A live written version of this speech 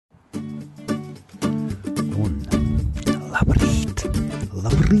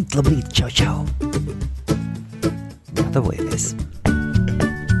Labrīt, čau! Gatavojamies!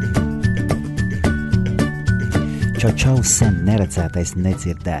 Čau, sen neredzētais,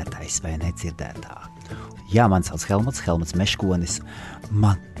 nedzirdētais vai nedzirdētā. Jā, man sauc Helmuts Meškonis.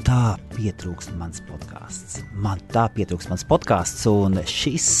 Man tā pietrūkst mans podcasts, un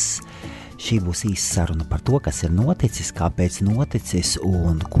šī būs īsa saruna par to, kas ir noticis, kāpēc noticis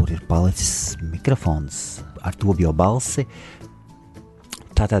un kur ir palicis mikrofons ar tobjo balsi.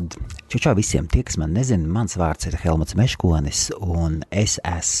 Tātad, čau visiem, tie, kas man nezina, mans vārds ir Helmuts Meškonis, un es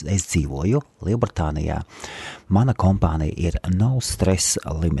dzīvoju Lielbritānijā. Mana kompānija ir No Stress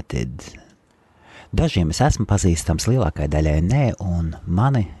Limited. Dažiem es esmu pazīstams, lielākai daļai nē, un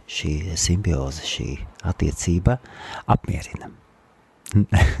mani šī simbioze, šī attiecība apmierina.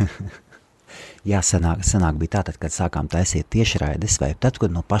 Jā, senāk bija tātad, kad sākām taisīt tiešraides, vai tad,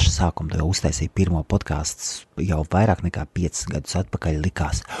 kad no paša sākuma jau uztaisīja pirmo podcasts, jau vairāk nekā 5 gadus atpakaļ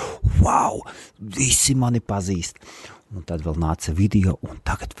likās, wow, visi mani pazīst. Un tad vēl nāca video, un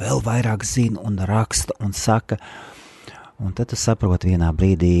tagad vēl vairāk zina un raksta un saka. Un tad tu saproti vienā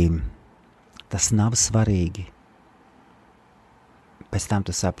brīdī, tas nav svarīgi. Pēc tam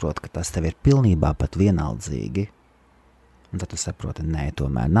tu saproti, ka tas tev ir pilnībā pat vienaldzīgi. Un tad tu saproti, nē,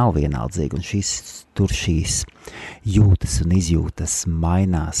 tomēr nav vienaldzīgi. Un šīs jūtas un izjūtas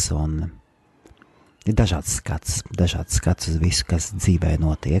mainās. Un ir dažāds skats uz visu, kas dzīvē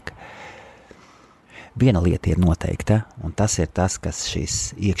notiek. Viena lieta ir noteikta, un tas ir tas, kas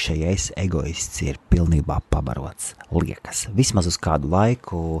šis iekšējais egoists ir pilnībā pabarots. Liekas, vismaz uz kādu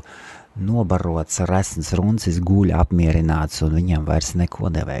laiku nobarots, resns runcis, guļ apmierināts, un viņam vairs neko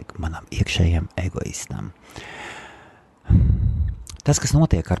nevajag manam iekšējam egoistam. Tas, kas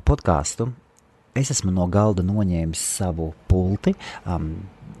notiek ar podcastu, es esmu no galda noņēmis savu pulti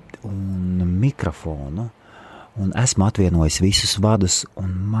un mikrofonu, un esmu atvienojis visus vadus,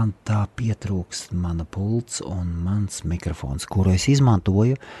 un man tā pietrūkst mana pults un mans mikrofons, kuru es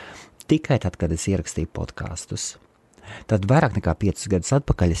izmantoju tikai tad, kad es ierakstīju podkastus. Tad vairāk nekā 5 gadus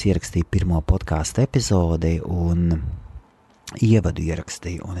atpakaļ es ierakstīju pirmo podcastu epizodi un ievadu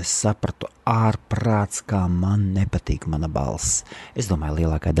ierakstīju, un es sapratu ārprāts, kā man nepatīk mana balss. Es domāju,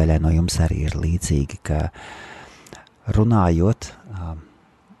 lielākai daļai no jums arī ir līdzīgi, ka runājot,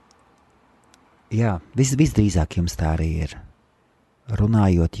 visdrīzāk jums tā arī ir.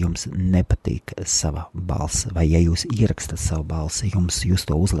 Runājot, jums nepatīk sava balss, vai ja jūs ierakstat savu balsi, jūs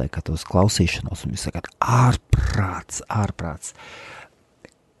to uzliekat uz klausīšanos, un jūs sakat, ārprāts.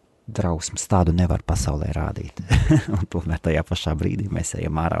 Drausmas tādu nevar pasaulē rādīt. Un tomēr tajā pašā brīdī mēs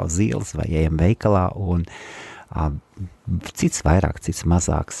ejam ārā uz ielas vai ejam veikalā un cits vairāk, cits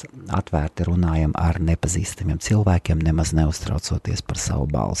mazāks atvērti runājam ar nepazīstamiem cilvēkiem, nemaz neuztraucoties par savu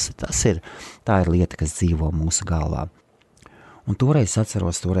balsi. Tā ir lieta, kas dzīvo mūsu galvā. Un toreiz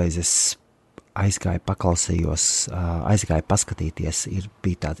es aizgāju paskatīties, ir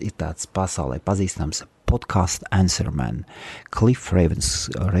tāds pasaulē pazīstams Podcast Answerman, Cliff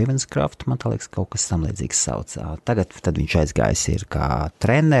Ravenscraft, man tā liekas, kaut kas tam līdzīgs sauc. Tad viņš aizgājis ir kā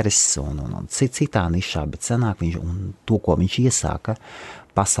treneris un citā nišā, bet senāk un to, ko viņš iesāka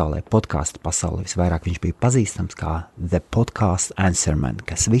podcastu pasaulē, visvairāk viņš bija pazīstams kā The Podcast Answerman,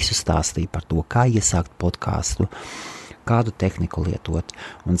 kas visu stāstīja par to, kā iesākt podcastu, kādu tehniku lietot.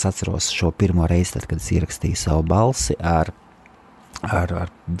 Un es atceros šo pirmo reizi, tad, kad es ierakstīju savu balsi ar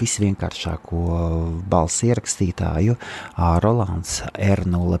visvienkāršāko balss ierakstītāju, Rolands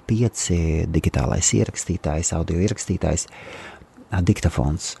R05 digitālais ierakstītājs, audio ierakstītājs,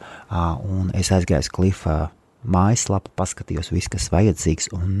 diktafons. Un es aizgāju uz Cliffa mājaslapu, paskatījos visu, kas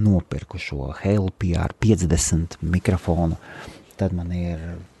vajadzīgs, un nopirku šo Hale PR50 mikrofonu. Tad man ir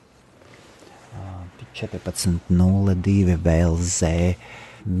 1402 VLZ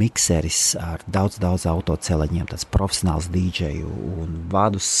mikseris ar daudz autoceleņiem, tāds profesionāls dīdžeju, un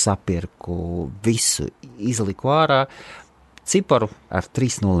vadus sapirku, visu izliku ārā, ciparu ar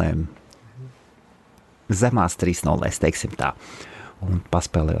 3-0, zemās 3-0, teiksim tā. Un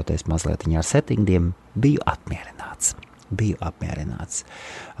paspēlējoties mazliet ar settingiem, biju apmierināts.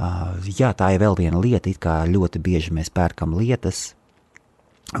 Jā, tā ir vēl viena lieta, it kā ļoti bieži mēs pērkam lietas,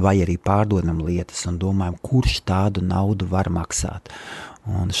 vai arī pārdodam lietas un domājam, kurš tādu naudu var maksāt.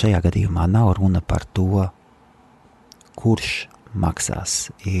 Un šajā gadījumā nav runa par to, kurš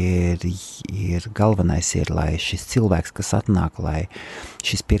maksās. Galvenais ir, lai šis cilvēks, kas atnāk, lai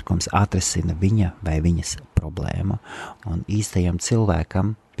šis pirkums atrisina viņa vai viņas problēmu. Un īstajam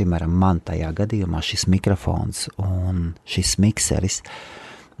cilvēkam, piemēram, man tajā gadījumā šis mikrofons un šis mikseris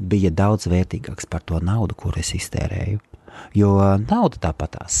bija daudz vērtīgāks par to naudu, kur es iztērēju. Jo nauda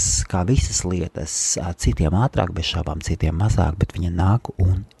tāpatās, kā visas lietas, citiem ātrāk, bez šābām, citiem mazāk, bet viņa nāk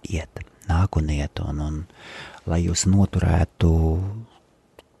un iet, un lai jūs noturētu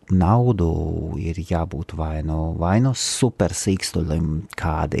naudu, ir jābūt vai nu super sīkstuļiem,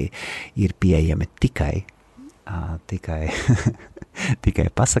 kādi ir pieejami tikai tikai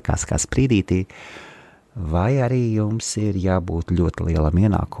pasakās, kā sprīdītī, vai arī jums ir jābūt ļoti lielam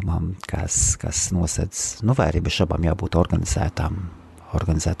ienākumam, kas nosedz, vai arī bez šabām jābūt organizētam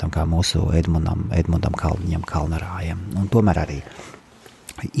kā mūsu Edmundam Kalniņam, Kalnarājam. Un tomēr arī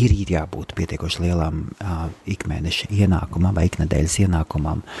ir jābūt pietiekoši lielam ikmēneša ienākumam vai iknedēļas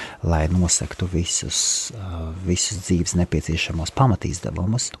ienākumam, lai nosektu visus dzīves nepieciešamos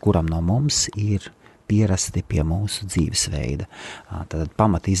pamatīzdevumus, kuram no mums ir pierasti pie mūsu dzīvesveida. Tad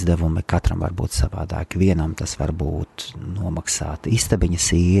pamatizdevumi katram var būt savādāk. Vienam tas var būt nomaksāt istabiņas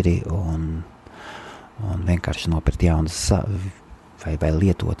īri un vienkārši nopirkt jaunas vai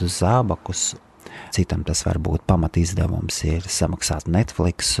lietotus zābakus. Citam tas var būt pamatizdevums ir samaksāt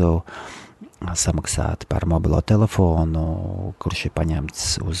Netflixu, samaksāt par mobilo telefonu, kurš ir paņemts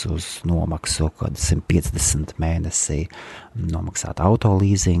uz nomaksu, kad 150 mēnesī, nomaksāt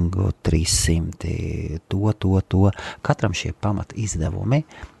autolīzingu, 300, to. Katram šie pamat izdevumi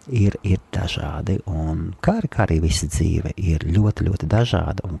ir dažādi, un kā arī visa dzīve ir ļoti, ļoti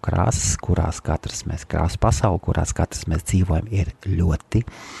dažāda, un krāsas, krāsu pasauli, kurās katrs mēs dzīvojam, ir ļoti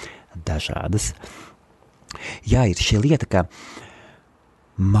dažādas. Jā, ir šī lieta, ka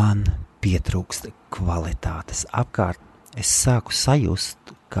man pietrūkst kvalitātes apkārt. Es sāku sajust,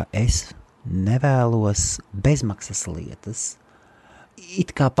 ka es nevēlos bezmaksas lietas.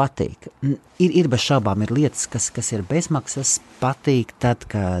 It kā patīk. Ir bez šābām ir lietas, kas ir bezmaksas, patīk tad,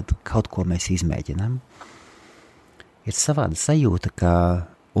 kad kaut ko mēs izmēģinām. Ir savāda sajūta,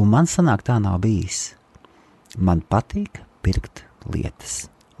 un man sanāk tā nav bijis. Man patīk pirkt lietas,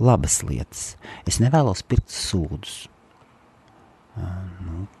 labas lietas. Es nevēlos pirkt sūdus.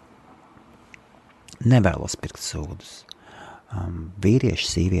 Nevēlos pirkt sūdus. Vīrieši,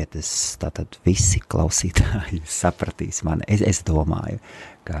 sievietes, tātad visi klausītāji sapratīs mani. Es domāju,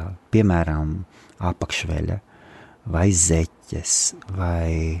 ka, piemēram, apakšveļa, vai zeķes,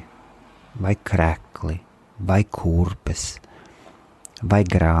 vai krekli, vai kurpes, vai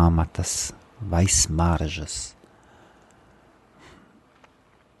grāmatas, vai smaržas.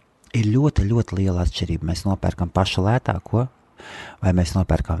 Ir ļoti, ļoti liela atšķirība. Mēs nopērkam pašu lētāko, vai mēs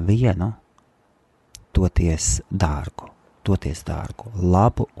nopērkam vienu, toties dārgu,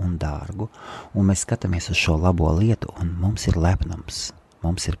 labu un dārgu, un mēs skatāmies uz šo labo lietu, un mums ir lepnums,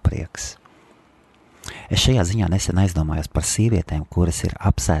 mums ir prieks. Es šajā ziņā nesen aizdomājos par sievietēm, kuras ir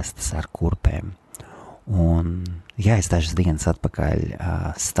apsēstas ar kurpēm, un es dažas dienas atpakaļ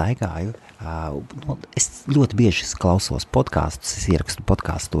staigāju, es ļoti bieži klausos podkastus, es ierakstu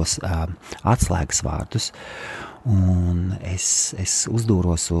podkastos atslēgas vārdus, un es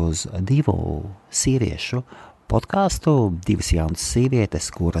uzdūros uz 2 sieviešu podkastu, 2 jaunas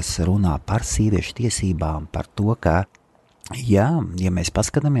sievietes, kuras runā par sieviešu tiesībām, par to, ka, ja mēs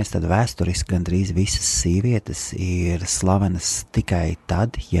paskatāmies, tad vēsturiski gandrīz visas sievietes ir slavenas tikai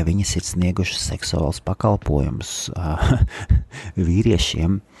tad, ja viņas ir sniegušas seksuālus pakalpojumus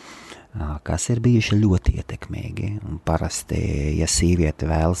vīriešiem, kas ir bijuši ļoti ietekmīgi. Un parasti, ja sieviete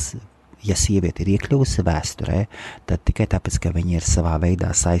ir iekļuvusi vēsturē, tad tikai tāpēc, ka viņa ir savā veidā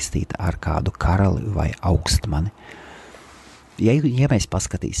saistīta ar kādu karali vai augstmani. Ja mēs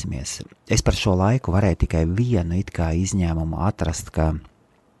paskatīsimies, es par šo laiku varēju tikai vienu it kā izņēmumu atrast, ka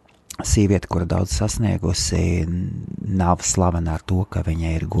sieviete, kura daudz sasniegusi, nav slavena ar to, ka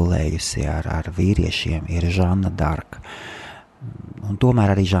viņa ir gulējusi ar vīriešiem, ir Žanna Darka. Un tomēr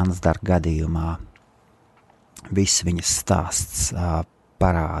arī Žannas Darka gadījumā viss viņas stāsts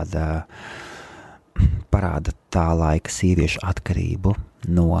parāda tā laika sieviešu atkarību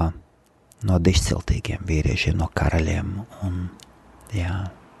no dišciltīgiem vīriešiem, no karaļiem. Un,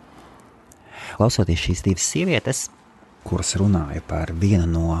 klausoties šīs 2 sievietes, kuras runāja par vienu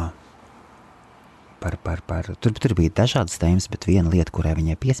no tur bija dažādas tēmas, bet viena lieta, kurai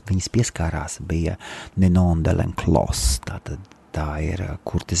viņas pieskārās, bija Ninon de Lenclos. Tā ir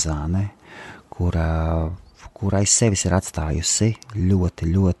kurtizāne, kura aiz sevis ir atstājusi ļoti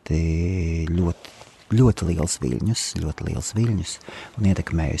liels viļņus un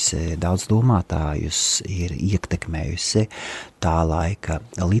ietekmējusi daudz domātājus, ir ietekmējusi tā laika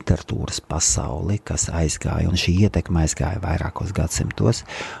literatūras pasauli, kas aizgāja, un šī ietekme aizgāja vairākos gadsimtos,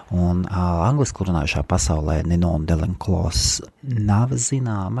 un angliski runājušā pasaulē Ninon de Lenclos nav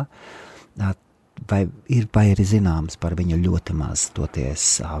zināma, vai ir zināms par viņu ļoti maz,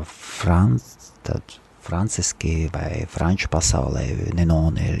 toties franciski vai franču pasaulē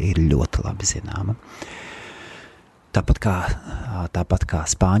Ninona ir ļoti labi zināma. Tāpat kā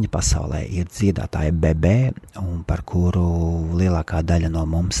spāņu pasaulē ir dziedātāja Bebē, un par kuru lielākā daļa no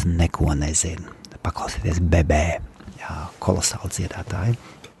mums neko nezina. Paklausieties, Bebē, jā, kolosāli dziedātāji.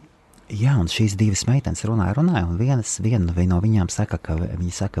 Jā, un šīs divas meitenes runāja, un viena no viņām saka,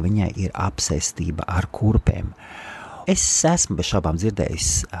 ka viņai ir apsēstība ar kurpēm. Es esmu bez šaubām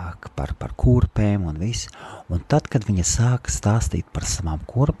dzirdējis par kurpēm un visu, un tad, kad viņa sāka stāstīt par savām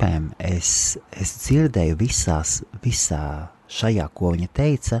kurpēm, es dzirdēju visā šajā, ko viņa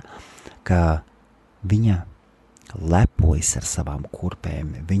teica, ka viņa lepojas ar savām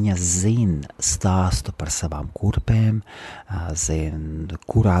kurpēm, viņa zina stāstu par savām kurpēm, zina,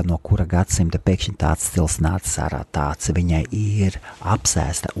 no kura gadsimta pēkšņi tāds stils nāca ārā tāds, viņai ir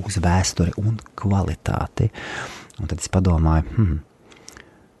apsēsta uz vēsturi un kvalitāti. Un tad es padomāju,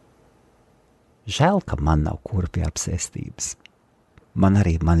 žēl, ka man nav kurpju apsēstības. Man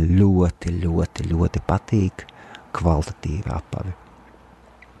ļoti, ļoti, ļoti patīk kvalitatīvi apavi.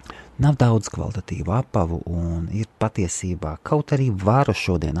 Nav daudz kvalitatīvu apavu un ir patiesībā, kaut arī varu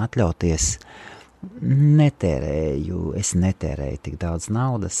šodien atļauties, es netērēju tik daudz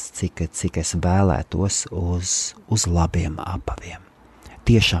naudas, cik es vēlētos uz labiem apaviem.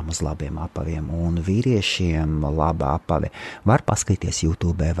 Tiešām uz labiem apaviem, un vīriešiem laba apavi var paskatīties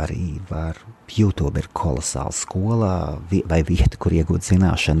YouTube, YouTube ir kolosāla skola vai vieta, kur iegūt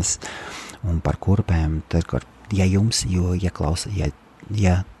zināšanas, un par kurpēm,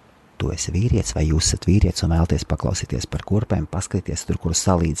 ja tu esi vīrietis vai jūs esat vīrietis un vēlaties paklausīties par kurpēm, paskatīties tur, kur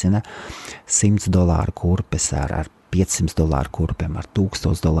salīdzina $100 kurpes ar $500 kurpēm, ar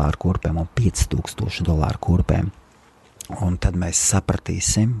 $1000 kurpēm un $5000 kurpēm. Un tad mēs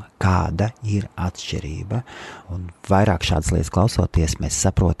sapratīsim, kāda ir atšķirība. Un vairāk šādas lietas klausoties, mēs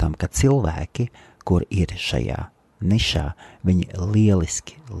saprotam, ka cilvēki, kur ir šajā nišā, viņi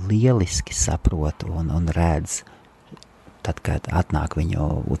lieliski saprot un redz. Tad, kad atnāk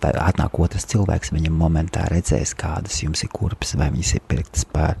otrs cilvēks, viņam momentā redzēs, kādas jums ir kurpes, vai viņas ir pirktas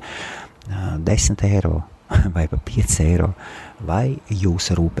par €10 vai par €5, vai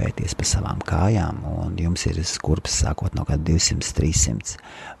jūs rūpēties par savām kājām, un jums ir kurpes sākot no kāda 200-300.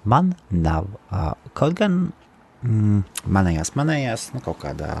 Man nav, kaut gan manējās, kaut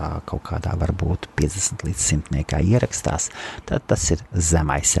kādā varbūt 50 līdz 100 ierakstās, tad tas ir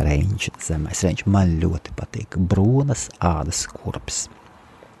zemais range. Man ļoti patīk brūnas ādas kurpes.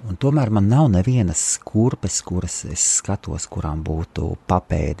 Un tomēr man nav nevienas kurpes, kuras es skatos, kurām būtu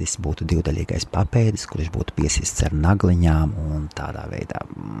papēdis, būtu divdaļīgais papēdis, kurš būtu piesists ar nagliņām un tādā veidā.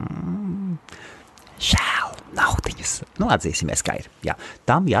 Žēl, naudiņas. Atzīsimies, kā ir. Jā,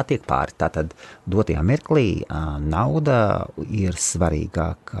 tam jātiek pāri. Tātad dotajā mirklī nauda ir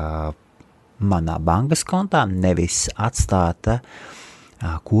svarīgāka manā bankas kontā, nevis atstāta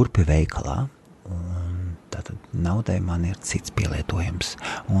kurpju veikalā. Tātad naudai man ir cits pielietojums.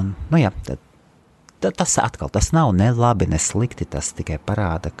 Un, tas nav ne labi, ne slikti, tas tikai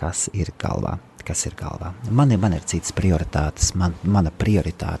parāda, kas ir galvā. Man ir citas prioritātes. Mana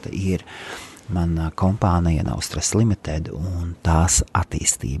prioritāte ir mana kompānija Naustras Limited un tās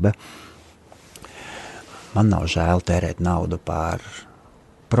attīstība. Man nav žēl tērēt naudu par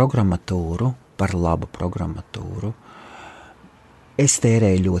programmatūru, par labu programmatūru. Es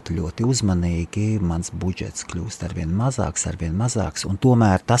tērēju ļoti, ļoti uzmanīgi, mans budžets kļūst arvien mazāks, un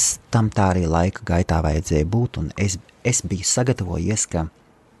tomēr tam tā arī laika gaitā vajadzēja būt, un es biju sagatavojies, ka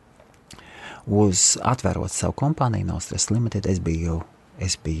atverot savu kompāniju Naustras Limited,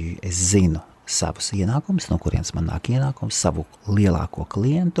 es zinu savus ienākumus, no kurienes man nāk ienākums, savu lielāko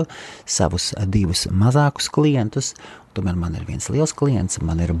klientu, savus divus mazākus klientus, tomēr man ir viens liels klients,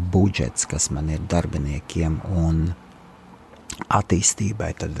 man ir budžets, kas man ir darbiniekiem un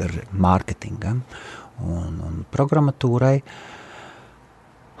attīstībai, tad ir mārketingam un programmatūrai,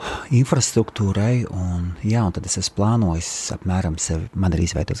 infrastruktūrai, un tad es esmu plānojis apmēram man ir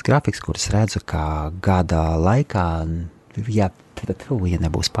izveidots grafiks, kurus redzu, kā gada laikā, ja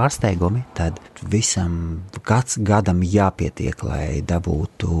nebūs pārsteigumi, tad visam gadam jāpietiek,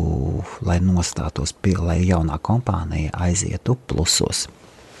 lai nostātos, lai jaunā kompānija aizietu plusos.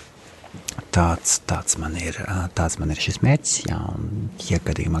 Tāds man ir šis mērķis, jā, un ja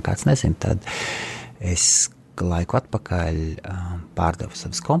gadījumā kāds nezin, tad es laiku atpakaļ pārdevu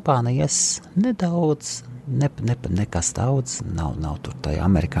savas kompānijas nedaudz, nekas daudz, nav tur tā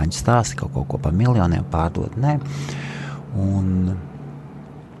amerikāņu stāsti, kaut ko par miljoniem pārdot, ne, un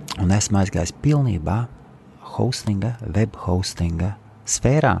esmu aizgājis pilnībā web hostinga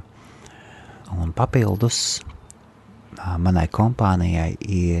sfērā, un papildus manai kompānijai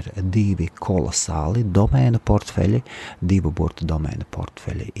ir 2 kolosāli domēnu portfeļi, 2 burtu domēnu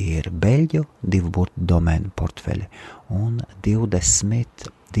portfeļi. Ir beļģu 2 burtu domēnu portfeļi un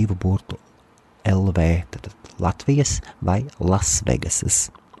 22 burtu LV, tad Latvijas vai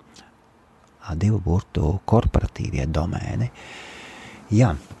Lasvegasas. 2 burtu korporatīvie domēni.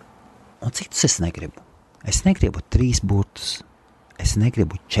 Jā, un citus es negribu. Es negribu 3 burtus. Es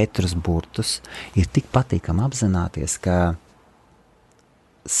negribu 4 burtus. Ir tik patīkami apzināties, ka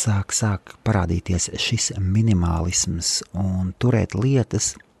sāk parādīties šis minimālisms un turēt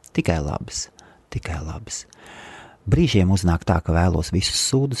lietas tikai labas. Brīžiem uznāk tā, ka vēlos visus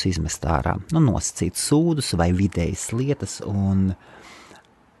sūdus izmest ārā, nosacīt sūdus vai vidējas lietas, un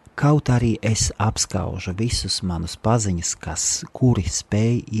kaut arī es apskaužu visus manus paziņas, kuri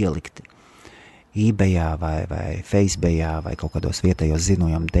spēj ielikt eBayā vai Facebookā vai kaut kādos vietējos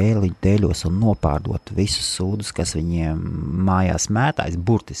ziņojumu dēļos un nopārdot visus sūdus, kas viņiem mājās mētājas,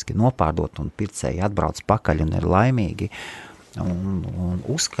 burtiski nopārdot, un pircēji atbrauc pakaļ un ir laimīgi un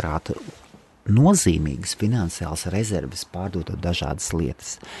uzkrāt nozīmīgas finansiālas rezerves, pārdodot dažādas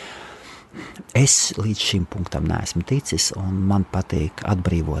lietas. Es līdz šim punktam neesmu ticis, un man patīk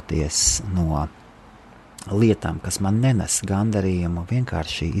atbrīvoties no lietām, kas man nenes gandarījumu,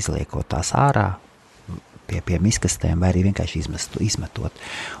 vienkārši izliekot tās ārā pie miskastēm vai arī vienkārši izmetot.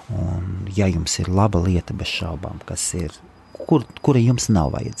 Un ja jums ir laba lieta bez šaubām, kas ir, kura jums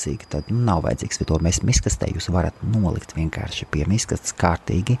nav vajadzīga, tad nav vajadzīgs to miskastē, jūs varat nolikt vienkārši pie miskastes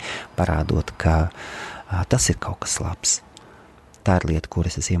kārtīgi, parādot, ka tas ir kaut kas labs. Tā ir lieta,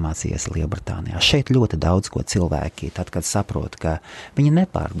 kuras es iemācījies Lielbritānijā. Šeit ļoti daudz ko cilvēki, tad, kad saprot, ka viņi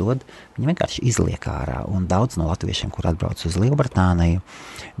nepārdod, viņi vienkārši izliek ārā. Un daudz no latviešiem, kur atbrauc uz Lielbritāniju,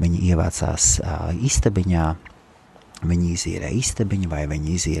 viņi ievācās istabiņā, viņi izīrē istabiņu vai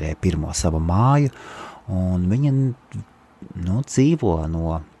viņi izīrē pirmo savu māju, un viņi dzīvo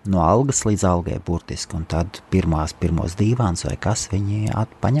no algas līdz algai burtiski, un tad pirmos dīvāns vai kas viņi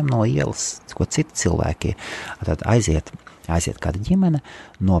paņem no ielas, ko citi cilvēki. Tad aiziet kāda ģimene,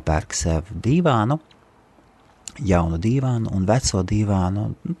 nopērk sev dīvānu, jaunu dīvānu un veco dīvānu,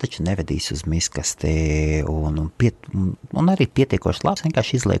 taču nevedīs uz miskasti un arī pietiekoši labs,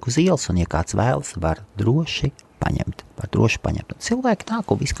 vienkārši izliek uz ielas, un ja kāds vēlas, var droši paņemt. Un cilvēki nāk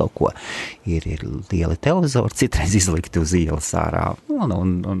un visu kaut ko. Ir lieli televizori, citreiz izlikti uz ielas ārā,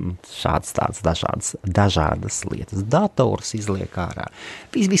 un šāds tāds dažādas lietas. Dators izliek ārā.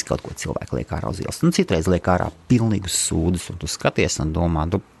 Visu kaut ko cilvēki liek ārā uz ielas. Citreiz liek ārā pilnīgus sūdus, un tu skaties un domā,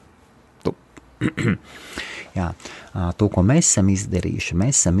 Jā, to, ko mēs esam izdarījuši,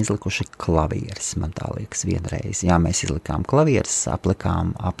 mēs esam izlikuši klavieres, man tā liekas, vienreiz. Jā, mēs izlikām klavieres,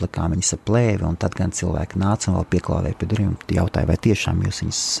 aplikām viņas ap plēvi, un tad gan cilvēki nāca un vēl pieklāvēja pie durvīm, jautāja, vai tiešām jūs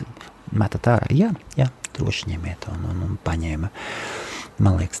viņas metat ārā? Jā, droši ņemiet, un paņēma.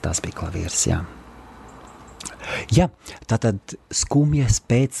 Man liekas, tās bija klavieres, jā. Jā, tātad skumjas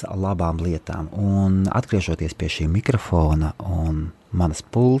pēc labām lietām, un atgriežoties pie šī mikrofona un manas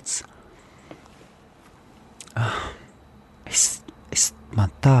pults,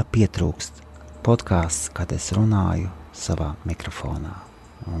 man tā pietrūkst podcasts, kad es runāju savā mikrofonā.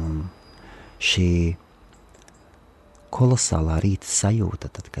 Un šī kolosālā rīta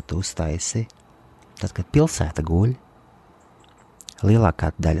sajūta, tad, kad tu uztaisi, tad, kad pilsēta guļ,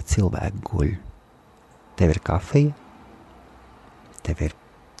 lielākā daļa cilvēku guļ. Tev ir kafija, tev ir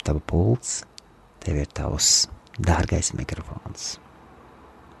tava pults, tev ir tavs dārgais mikrofons.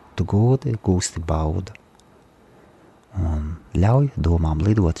 Tu gūsti baudu un ļauj domām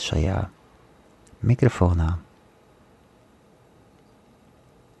lidot šajā mikrofonā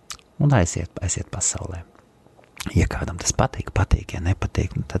un aiziet pasaulē. Ja kādam tas patīk, ja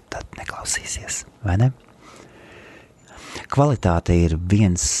nepatīk, tad neklausīsies, vai ne? Kvalitāte ir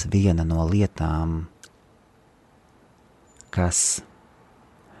viena no lietām,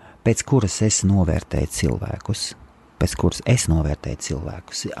 pēc kuras es novērtēju cilvēkus,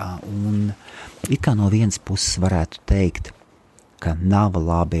 un it kā no vienas puses varētu teikt, ka nav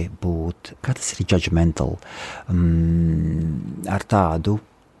labi būt, kā tas ir judgmental, ar tādu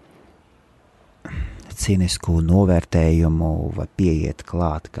cīnisku novērtējumu vai pieiet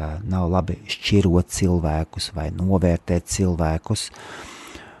klāt, ka nav labi šķirot cilvēkus vai novērtēt cilvēkus.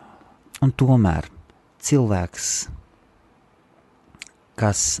 Un tomēr cilvēks,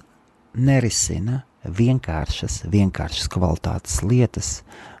 kas nerisina vienkāršas kvalitātes lietas,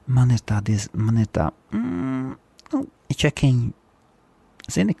 man ir tā, čekiņi,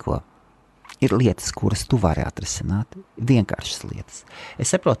 zini ko? Ir lietas, kuras tu vari atrisināt, vienkāršas lietas.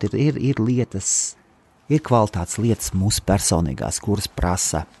 Es saprotu, ir lietas, ir kvalitātes lietas mūsu personīgās, kuras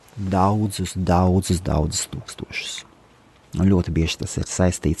prasa daudzus tūkstošus. un ļoti bieži tas ir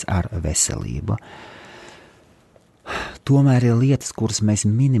saistīts ar veselību. Tomēr ir lietas, kuras mēs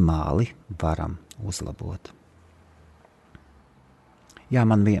minimāli varam uzlabot. Jā,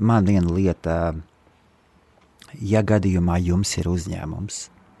 man viena lieta, ja gadījumā jums ir uzņēmums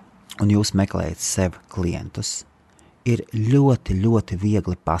un jūs meklējat sev klientus, ir ļoti, ļoti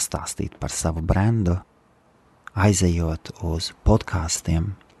viegli pastāstīt par savu brendu, aizejot uz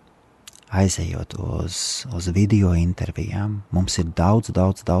podkastiem, aizejot uz video intervijām. Mums ir daudz,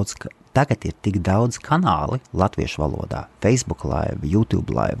 tagad ir tik daudz kanāli latviešu valodā, Facebook live,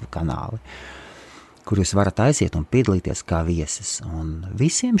 YouTube live kanāli, kur jūs varat aiziet un piedalīties kā viesis. Un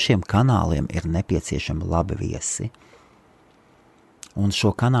visiem šiem kanāliem ir nepieciešami labi viesi. Un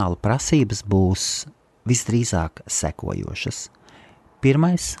šo kanālu prasības būs visdrīzāk sekojošas.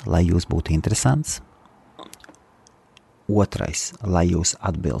 Pirmais, lai jūs būtu interesants. Otrais, lai jūs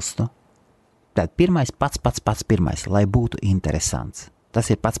atbilstu. Tad pirmais, pats pirmais, lai būtu interesants. Tas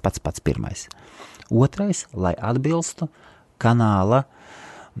ir pats pirmais. Otrais, lai atbilstu kanāla,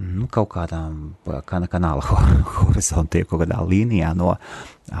 kaut kādām kanāla horizontiem, kaut kādā līnijā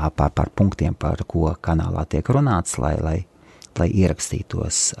par punktiem, par ko kanālā tiek runāts, lai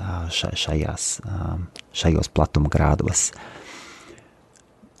ierakstītos šajos platuma grādos.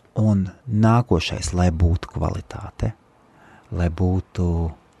 Un nākošais, lai būtu kvalitāte, lai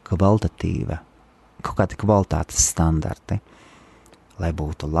būtu kvalitatīva, kaut kādi kvalitātes standarti, lai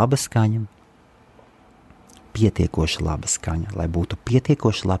būtu laba skaņa, pietiekoši laba skaņa, lai būtu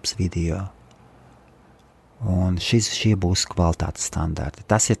pietiekoši labs video. Un šie būs kvalitātes standarti.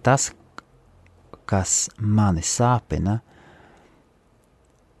 Tas ir tas, kas mani sāpina.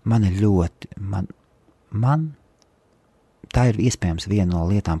 Tā ir iespējams viena no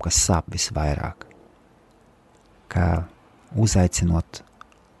lietām, kas sāp visvairāk. Ka uzaicinot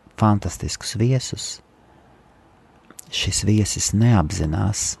fantastiskus viesus, šis viesis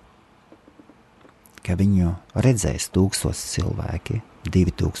neapzinās, ka viņu redzēs 1000 cilvēki,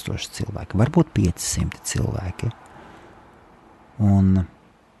 2000 cilvēki, varbūt 500 cilvēki. Un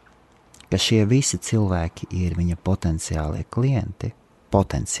ka šie visi cilvēki ir viņa potenciālie klienti,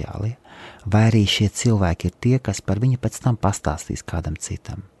 vai arī šie cilvēki ir tie, kas par viņu pēc tam pastāstīs kādam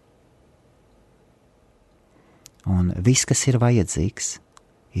citam. Un viss, kas ir vajadzīgs,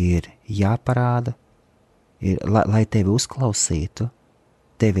 ir jāparāda, lai tevi uzklausītu,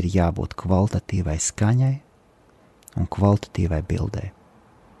 tev ir jābūt kvalitatīvai skaņai un kvalitatīvai bildei.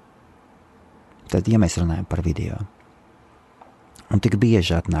 Tad, ja mēs runājam par video, un tik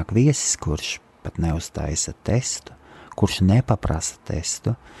bieži atnāk viesis, kurš pat neuztaisa testu, kurš nepaprasa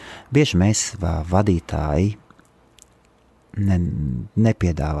testu, bieži mēs vadītāji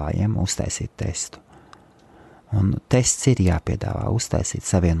nepiedāvājam uztaisīt testu. Un tests ir jāpiedāvā uztaisīt,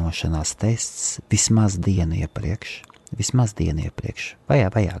 savienošanās tests vismaz dienu iepriekš, vai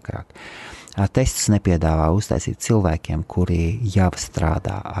agrāk. Testus nepiedāvā uztaisīt cilvēkiem, kuri jau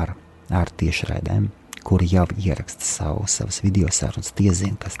strādā ar tiešraidēm, kuri jau ieraksta savas video sarunas, tie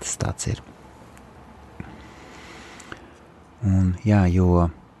zina, kas tas tāds ir. Un jā,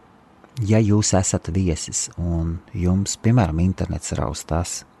 jo, ja jūs esat viesis un jums, piemēram, internets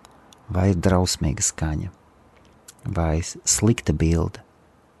raustās, vai ir drausmīga skaņa, vai slikta bilde,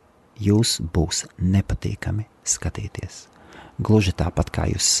 jūs būs nepatīkami skatīties. Gluži tāpat, kā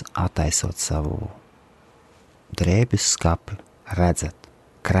jūs attaisot savu drēbju skapi, redzat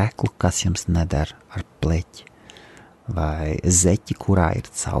kreklu, kas jums neder ar pleķi, vai zeķi, kurā ir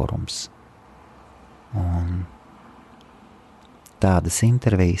caurums. Un tādas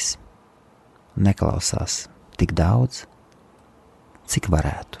intervijas neklausās tik daudz, cik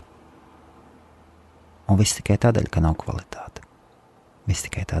varētu. Un viss tikai tādēļ, ka nav kvalitāte.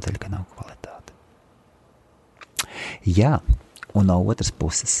 Jā, un no otras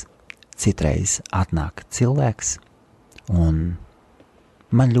puses, citreiz atnāk cilvēks, un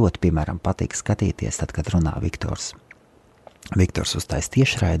man ļoti, piemēram, patīk skatīties tad, kad runā Viktors. Viktors uztais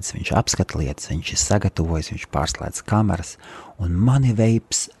tiešraides, viņš apskata lietas, viņš ir sagatavojis, viņš pārslēdz kameras, un mani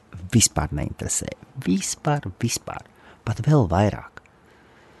veips vispār neinteresē. Vispār. Pat vēl vairāk.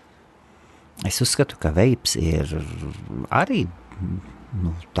 Es uzskatu, ka veips ir arī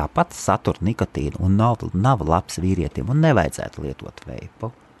tāpat satur nikotīnu un nav labs vīrietim un nevajadzētu lietot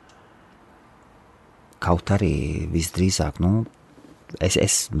veipu. Kaut arī visdrīzāk,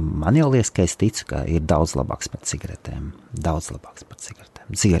 man jau liekas, ka es ticu, ka ir daudz labāks par cigaretēm.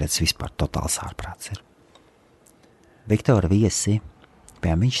 Cigaretes vispār totāls ārprāts ir. Viktora viesi,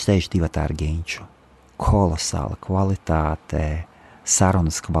 piemēram, viņš sēž divatā ar Ginču. Kolosāla kvalitāte,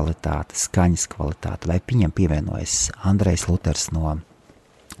 sarunas kvalitāte, skaņas kvalitāte, vai viņam pievienojas Andrejs Luters no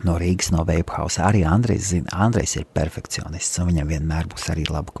no Rīgas, no Vape House. Arī Andrejs zina, Andrejs ir perfekcionists, un viņam vienmēr būs arī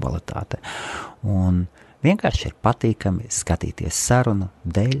laba kvalitāte. Un vienkārši ir patīkami skatīties sarunu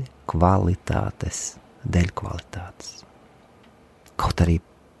dēļ kvalitātes. Kaut arī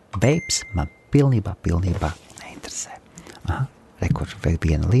vapes man pilnībā neinteresē. Rekur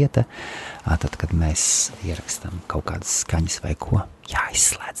viena lieta, tad, kad mēs ierakstām kaut kādas skaņas vai ko,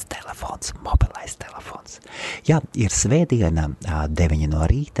 jāizslēdz telefons, mobilais telefons. Jā, ir svētdiena, 9 no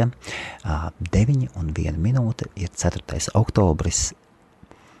rīta, 9 un 1 minūte, ir 4. oktobris.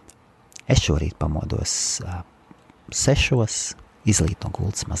 Es šorīt pamodos 6, izlīt no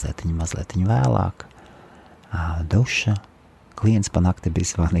gultas mazliet vēlāk, duša, klients pa nakti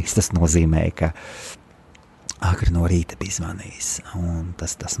bija zvanījis, tas nozīmēja, ka agri no rīta bija zvanījis, un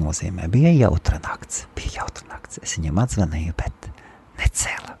tas nozīmē, bija jautra nakts, es viņam atzvanīju, bet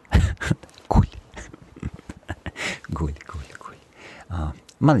necēla, guļ.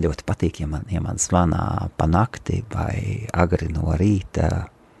 Man ļoti patīk, ja man zvanā pa nakti vai agri no rīta,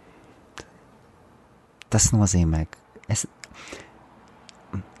 tas nozīmē, ka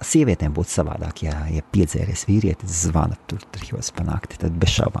sievietēm būtu savādāk, ja piedzēries vīrietis zvana tur 3 pa nakti, tad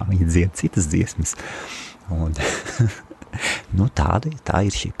bez šaubām viņa dzied citas dziesmas. Un, tā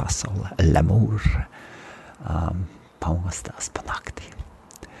ir šī pasaule. L'amour pamostās pa nakti.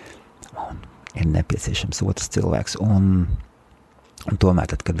 Un ir nepieciešams otrs cilvēks. Un tomēr,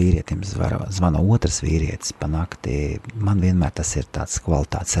 tad, kad vīrietim zvana otrs vīrietis pa nakti, man vienmēr tas ir tāds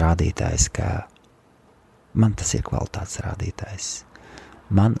kvalitātes rādītājs,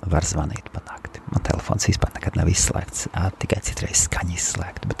 Man var zvanīt pa nakti. Man telefons vispār nekad nav izslēgts, tikai citreiz skaņa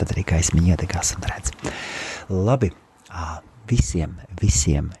izslēgta, bet tad arī gaismiņa iedegās un redz. Labi, visiem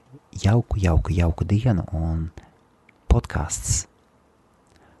jauku dienu, un podcasts.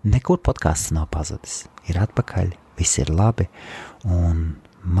 Nekur podcasts nav pazudis. Ir atpakaļ, viss ir labi, un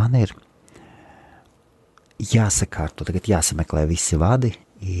man ir jāsakārto, tagad jāsameklē visi vadi,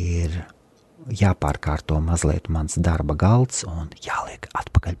 ir jāpārkārto mazliet mans darba galds un jāliek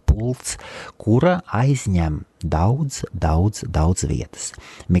atpakaļ pults, kura aizņem daudz vietas.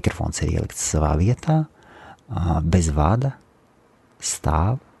 Mikrofons ir ielikts savā vietā, bez vada,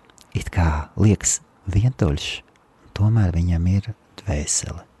 stāv, it kā liekas vientuļš, tomēr viņam ir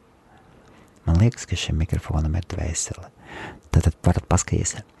dvēsele. Man liekas, ka šim mikrofonam ir dvēsele. Tad varat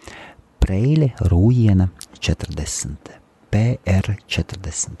paskatīties. Preļi Rūjiena 40.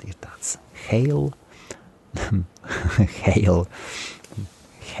 PR40 ir tāds Hail.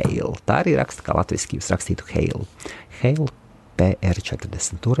 Tā arī raksta, kā latviski jūs rakstītu Hail. Hail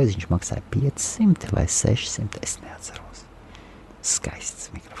PR40. Toreiz viņš maksāja 500 vai 600, es neatceros. Skaists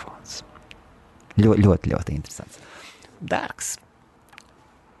mikrofons. Ļoti interesants. Dārgs.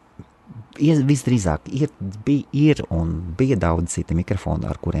 Visdrīzāk ir un bija daudz citi mikrofoni,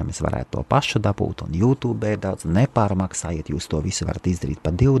 ar kuriem es varētu to pašu dabūt, un YouTube ir daudz, nepārmaksājiet, jūs to visu varat izdarīt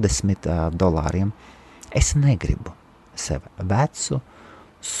par $20. Es negribu sev vecu,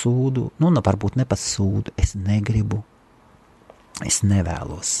 sūdu, varbūt ne pat sūdu, es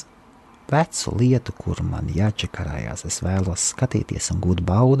nevēlos vecu lietu, kur man jāčakarājās, es vēlos skatīties un gūt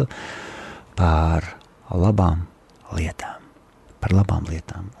baudu par labām lietām.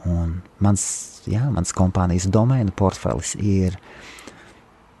 Un mans kompānijas domēna portfelis ir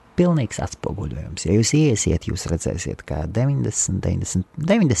pilnīgs atspoguļojums. Ja jūs iesiet, jūs redzēsiet, ka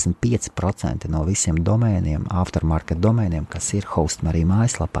 95% no visiem domēniem, aftermarket domēniem, kas ir Hostmarī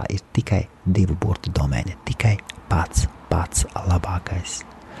mājaslapā, ir tikai 2 burtu domēni, tikai pats labākais.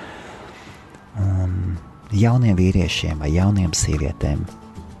 Un jauniem vīriešiem vai jauniem sievietēm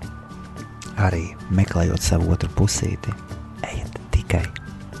arī meklējot savu otru pusīti, ejiet tikai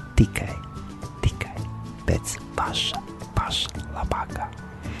pēc paša labākā.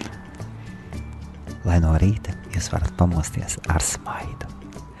 Lai no rīta jūs varat pamosties ar smaidu.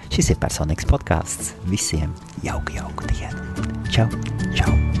 Šis ir personīgs podcasts. Visiem jauku dienu. Čau!